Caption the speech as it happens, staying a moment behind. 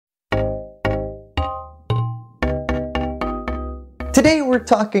Today we're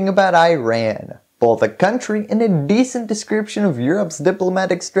talking about Iran, both a country and a decent description of Europe's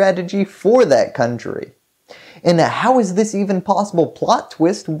diplomatic strategy for that country. In a how is this even possible plot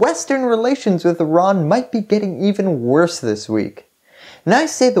twist, Western relations with Iran might be getting even worse this week. And I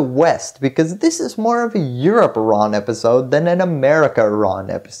say the West because this is more of a Europe-Iran episode than an America-Iran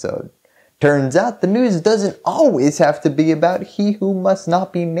episode. Turns out the news doesn't always have to be about he who must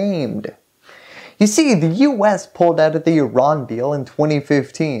not be named. You see, the US pulled out of the Iran deal in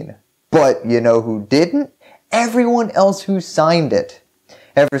 2015. But you know who didn't? Everyone else who signed it.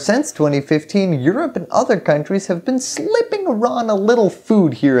 Ever since 2015, Europe and other countries have been slipping Iran a little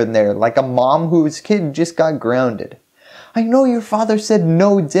food here and there, like a mom whose kid just got grounded. I know your father said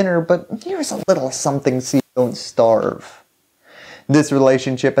no dinner, but here's a little something so you don't starve. This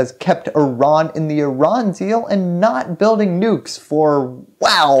relationship has kept Iran in the Iran deal and not building nukes for,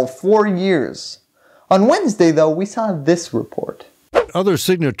 wow, 4 years. On Wednesday, though, we saw this report. Other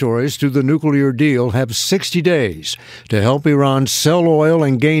signatories to the nuclear deal have 60 days to help Iran sell oil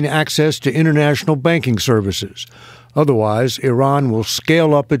and gain access to international banking services. Otherwise, Iran will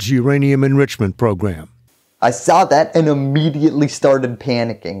scale up its uranium enrichment program. I saw that and immediately started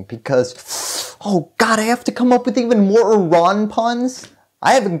panicking because, oh god, I have to come up with even more Iran puns?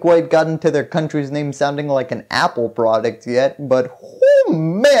 I haven't quite gotten to their country's name sounding like an Apple product yet, but oh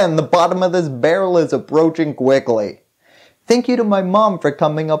man, the bottom of this barrel is approaching quickly. Thank you to my mom for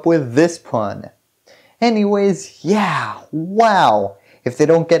coming up with this pun. Anyways, yeah, wow. If they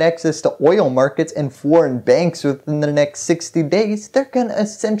don't get access to oil markets and foreign banks within the next 60 days, they're gonna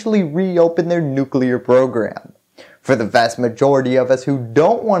essentially reopen their nuclear program. For the vast majority of us who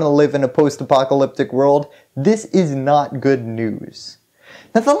don't want to live in a post-apocalyptic world, this is not good news.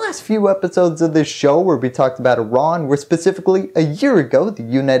 Now, the last few episodes of this show where we talked about Iran were specifically a year ago, the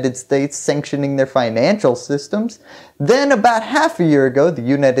United States sanctioning their financial systems, then about half a year ago, the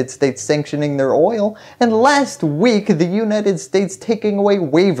United States sanctioning their oil, and last week, the United States taking away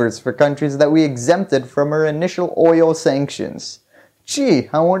waivers for countries that we exempted from our initial oil sanctions. Gee,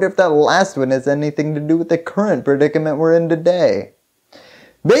 I wonder if that last one has anything to do with the current predicament we're in today.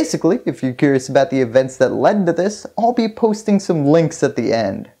 Basically, if you're curious about the events that led to this, I'll be posting some links at the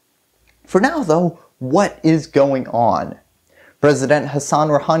end. For now though, what is going on? President Hassan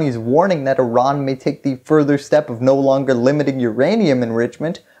Rouhani's warning that Iran may take the further step of no longer limiting uranium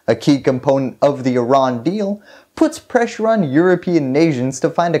enrichment, a key component of the Iran deal, puts pressure on European nations to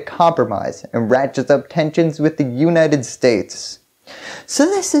find a compromise and ratchets up tensions with the United States. So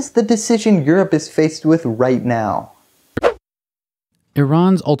this is the decision Europe is faced with right now.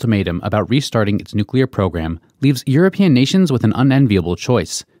 Iran's ultimatum about restarting its nuclear program leaves European nations with an unenviable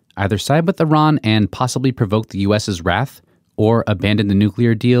choice. Either side with Iran and possibly provoke the US's wrath, or abandon the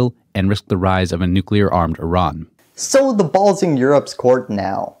nuclear deal and risk the rise of a nuclear-armed Iran. So the ball's in Europe's court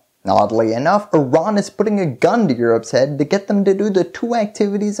now. Oddly enough, Iran is putting a gun to Europe's head to get them to do the two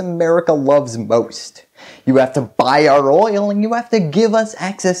activities America loves most. You have to buy our oil and you have to give us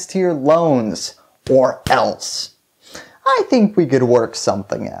access to your loans. Or else. I think we could work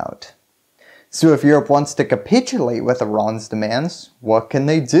something out. So if Europe wants to capitulate with Iran's demands, what can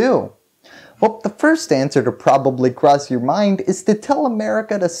they do? Well, the first answer to probably cross your mind is to tell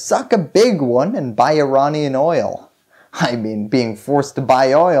America to suck a big one and buy Iranian oil. I mean, being forced to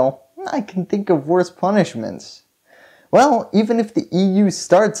buy oil, I can think of worse punishments. Well, even if the EU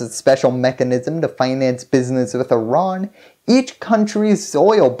starts its special mechanism to finance business with Iran, each country's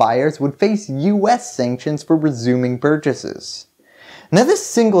oil buyers would face US sanctions for resuming purchases. Now this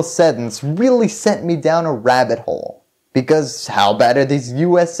single sentence really sent me down a rabbit hole. Because how bad are these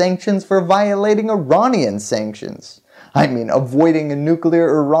US sanctions for violating Iranian sanctions? I mean, avoiding a nuclear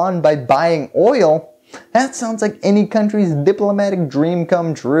Iran by buying oil? That sounds like any country's diplomatic dream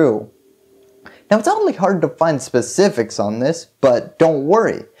come true. Now it's only hard to find specifics on this, but don't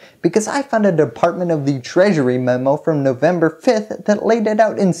worry, because I found a Department of the Treasury memo from November 5th that laid it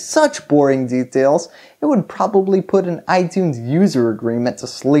out in such boring details, it would probably put an iTunes user agreement to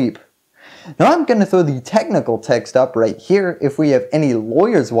sleep. Now I'm going to throw the technical text up right here if we have any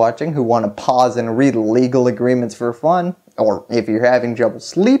lawyers watching who want to pause and read legal agreements for fun, or if you're having trouble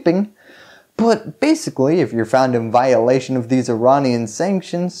sleeping. But basically, if you're found in violation of these Iranian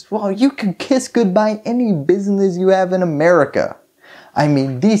sanctions, well, you can kiss goodbye any business you have in America. I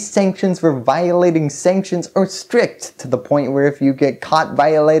mean, these sanctions for violating sanctions are strict to the point where if you get caught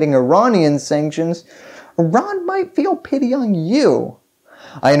violating Iranian sanctions, Iran might feel pity on you.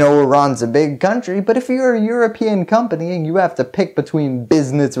 I know Iran's a big country, but if you're a European company and you have to pick between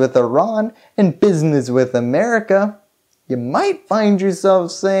business with Iran and business with America, you might find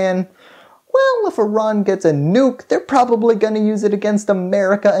yourself saying, Well, if Iran gets a nuke, they're probably going to use it against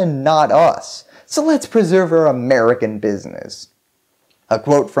America and not us. So let's preserve our American business. A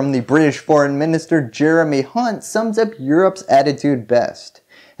quote from the British Foreign Minister Jeremy Hunt sums up Europe's attitude best.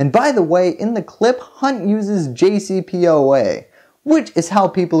 And by the way, in the clip, Hunt uses JCPOA, which is how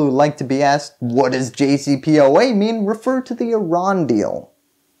people who like to be asked, what does JCPOA mean, refer to the Iran deal.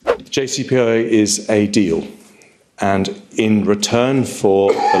 JCPOA is a deal, and in return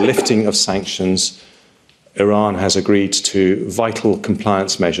for the lifting of sanctions, Iran has agreed to vital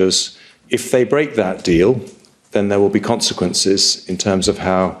compliance measures. If they break that deal, then there will be consequences in terms of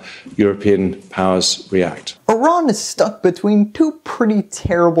how European powers react. Iran is stuck between two pretty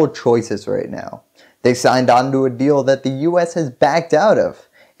terrible choices right now. They signed on to a deal that the US has backed out of.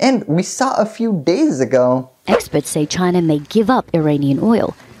 And we saw a few days ago, experts say China may give up Iranian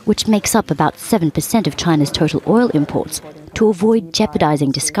oil, which makes up about 7% of China's total oil imports, to avoid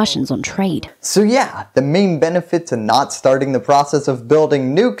jeopardizing discussions on trade. So yeah, the main benefit to not starting the process of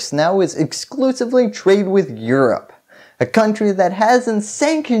building nukes now is exclusively trade with Europe, a country that hasn't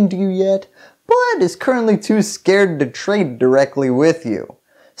sanctioned you yet, but is currently too scared to trade directly with you.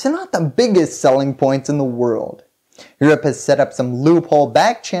 So not the biggest selling points in the world. Europe has set up some loophole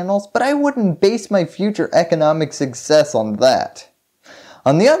back channels, but I wouldn't base my future economic success on that.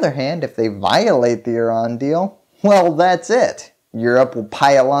 On the other hand, if they violate the Iran deal, well, that's it. Europe will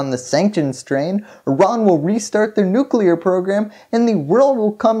pile on the sanctions train, Iran will restart their nuclear program, and the world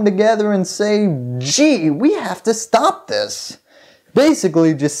will come together and say, gee, we have to stop this.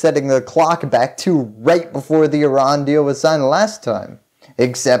 Basically just setting the clock back to right before the Iran deal was signed last time.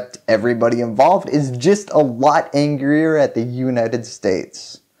 Except everybody involved is just a lot angrier at the United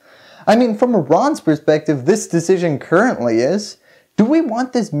States. I mean, from Iran's perspective, this decision currently is, do we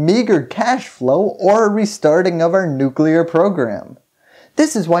want this meager cash flow or a restarting of our nuclear program?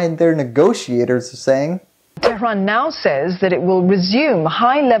 This is why their negotiators are saying, Tehran now says that it will resume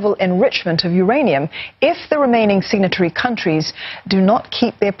high-level enrichment of uranium if the remaining signatory countries do not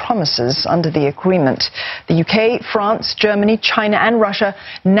keep their promises under the agreement. The UK, France, Germany, China and Russia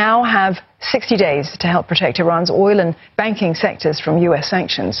now have 60 days to help protect Iran's oil and banking sectors from US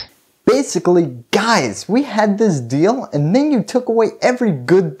sanctions. Basically, guys, we had this deal and then you took away every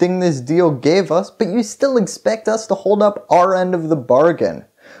good thing this deal gave us, but you still expect us to hold up our end of the bargain.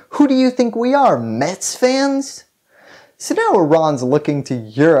 Who do you think we are, Mets fans? So now Iran's looking to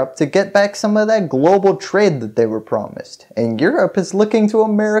Europe to get back some of that global trade that they were promised, and Europe is looking to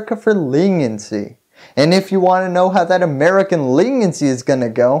America for leniency. And if you want to know how that American leniency is gonna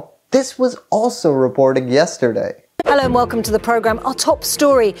go, this was also reported yesterday. Hello and welcome to the programme. Our top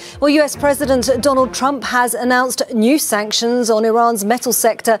story. Well, US President Donald Trump has announced new sanctions on Iran's metal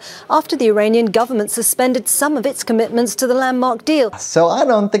sector after the Iranian government suspended some of its commitments to the landmark deal. So I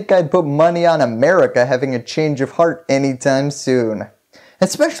don't think I'd put money on America having a change of heart anytime soon.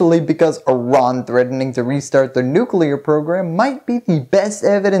 Especially because Iran threatening to restart their nuclear program might be the best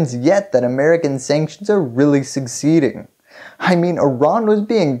evidence yet that American sanctions are really succeeding. I mean, Iran was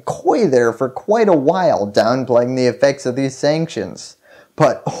being coy there for quite a while, downplaying the effects of these sanctions.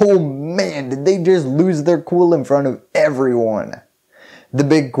 But oh man, did they just lose their cool in front of everyone. The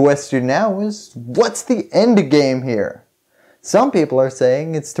big question now is, what's the end game here? Some people are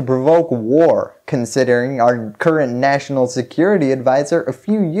saying it's to provoke war, considering our current national security advisor a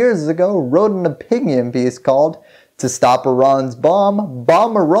few years ago wrote an opinion piece called, "To Stop Iran's Bomb,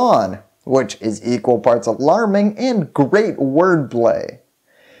 Bomb Iran," which is equal parts alarming and great wordplay.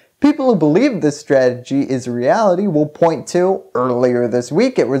 People who believe this strategy is reality will point to, earlier this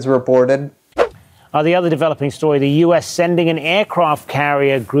week it was reported, The other developing story, the US sending an aircraft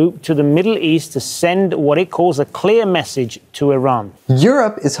carrier group to the Middle East to send what it calls a clear message to Iran.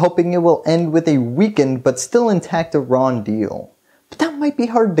 Europe is hoping it will end with a weakened but still intact Iran deal. But that might be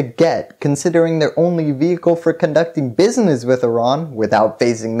hard to get, considering their only vehicle for conducting business with Iran, without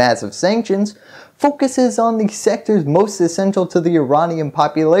facing massive sanctions, focuses on the sectors most essential to the Iranian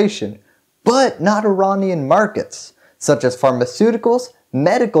population, but not Iranian markets, such as pharmaceuticals,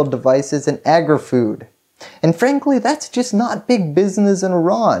 medical devices, and agri-food. And frankly, that's just not big business in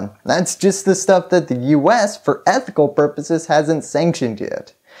Iran. That's just the stuff that the US, for ethical purposes, hasn't sanctioned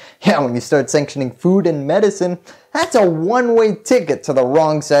yet. Yeah, when you start sanctioning food and medicine, that's a one-way ticket to the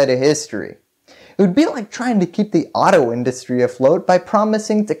wrong side of history. It would be like trying to keep the auto industry afloat by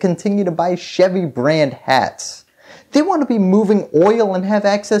promising to continue to buy Chevy brand hats. They want to be moving oil and have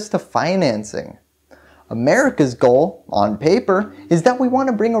access to financing. America's goal, on paper, is that we want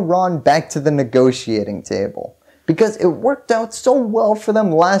to bring Iran back to the negotiating table, because it worked out so well for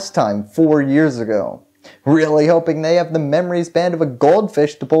them last time, 4 years ago. Really hoping they have the memory span of a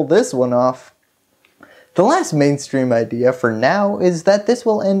goldfish to pull this one off. The last mainstream idea for now is that this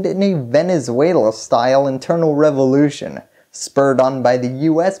will end in a Venezuela-style internal revolution, spurred on by the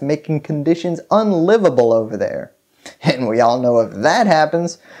US making conditions unlivable over there. And we all know if that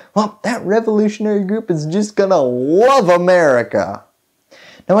happens, well, that revolutionary group is just gonna love America.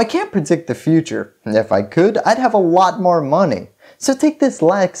 Now I can't predict the future. If I could, I'd have a lot more money. So take this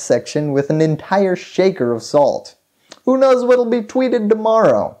last section with an entire shaker of salt. Who knows what'll be tweeted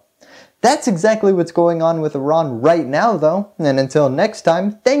tomorrow? That's exactly what's going on with Iran right now though, and until next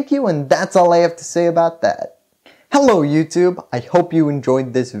time, thank you, and that's all I have to say about that. Hello YouTube, I hope you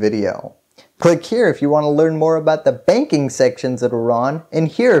enjoyed this video. Click here if you want to learn more about the banking sections of Iran, and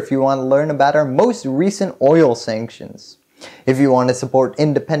here if you want to learn about our most recent oil sanctions. If you want to support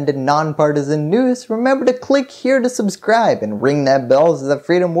independent, nonpartisan news, remember to click here to subscribe and ring that bell so that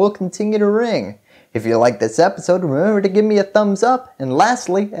freedom will continue to ring. If you like this episode, remember to give me a thumbs up, and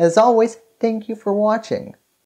lastly, as always, thank you for watching.